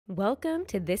Welcome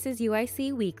to This is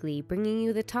UIC Weekly, bringing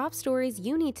you the top stories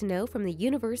you need to know from the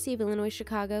University of Illinois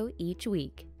Chicago each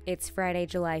week. It's Friday,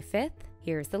 July 5th.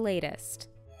 Here's the latest.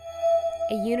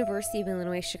 A University of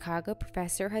Illinois Chicago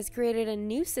professor has created a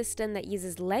new system that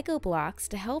uses Lego blocks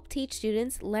to help teach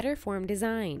students letterform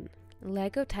design.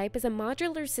 Lego Type is a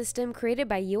modular system created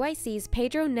by UIC's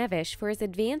Pedro Neves for his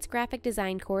advanced graphic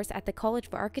design course at the College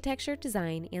of Architecture,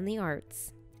 Design, and the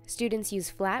Arts. Students use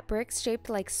flat bricks shaped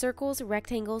like circles,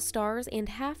 rectangles, stars, and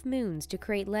half moons to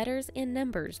create letters and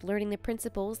numbers, learning the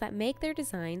principles that make their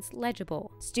designs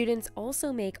legible. Students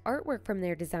also make artwork from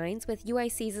their designs with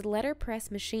UIC's letterpress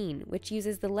machine, which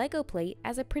uses the Lego plate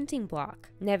as a printing block.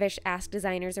 Neves asked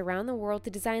designers around the world to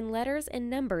design letters and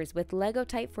numbers with Lego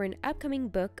Type for an upcoming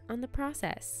book on the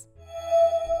process.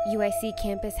 UIC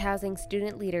campus housing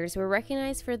student leaders were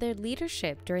recognized for their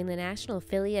leadership during the National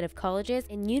Affiliate of Colleges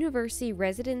and University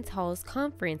Residence Halls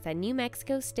Conference at New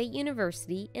Mexico State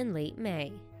University in late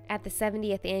May. At the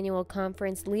 70th Annual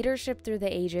Conference Leadership Through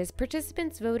the Ages,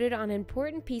 participants voted on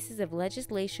important pieces of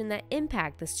legislation that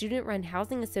impact the student-run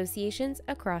housing associations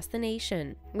across the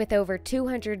nation. With over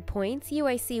 200 points,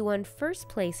 UIC won first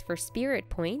place for Spirit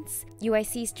Points.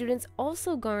 UIC students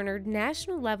also garnered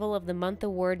National Level of the Month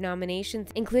Award nominations,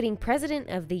 including President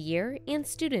of the Year and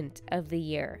Student of the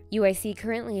Year. UIC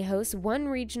currently hosts one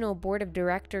Regional Board of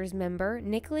Directors member,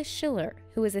 Nicholas Schiller,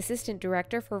 who is Assistant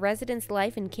Director for Residence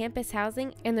Life and Campus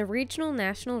Housing and the Regional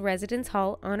National Residence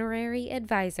Hall Honorary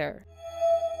Advisor.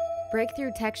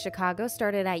 Breakthrough Tech Chicago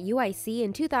started at UIC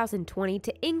in 2020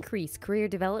 to increase career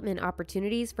development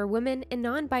opportunities for women and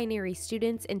non-binary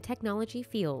students in technology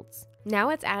fields. Now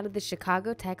it's added the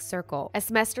Chicago Tech Circle, a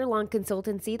semester-long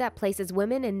consultancy that places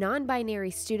women and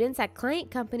non-binary students at client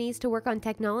companies to work on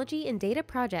technology and data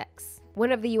projects.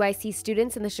 One of the UIC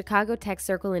students in the Chicago Tech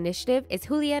Circle initiative is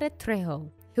Julieta Trejo,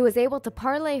 who was able to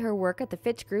parlay her work at the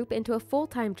Fitch Group into a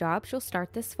full-time job she'll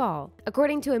start this fall.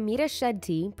 According to Amita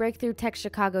Shetty, Breakthrough Tech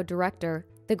Chicago director,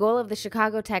 the goal of the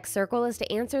Chicago Tech Circle is to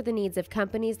answer the needs of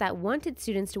companies that wanted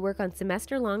students to work on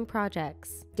semester-long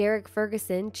projects. Derek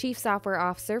Ferguson, Chief Software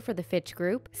Officer for the Fitch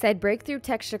Group, said Breakthrough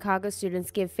Tech Chicago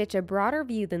students give Fitch a broader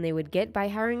view than they would get by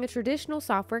hiring a traditional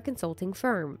software consulting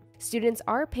firm. Students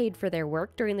are paid for their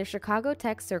work during the Chicago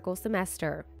Tech Circle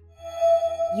semester.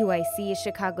 UIC is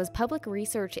Chicago's public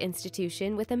research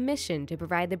institution with a mission to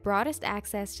provide the broadest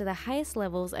access to the highest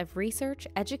levels of research,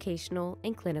 educational,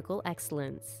 and clinical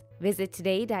excellence. Visit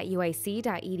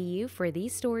today.uic.edu for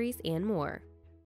these stories and more.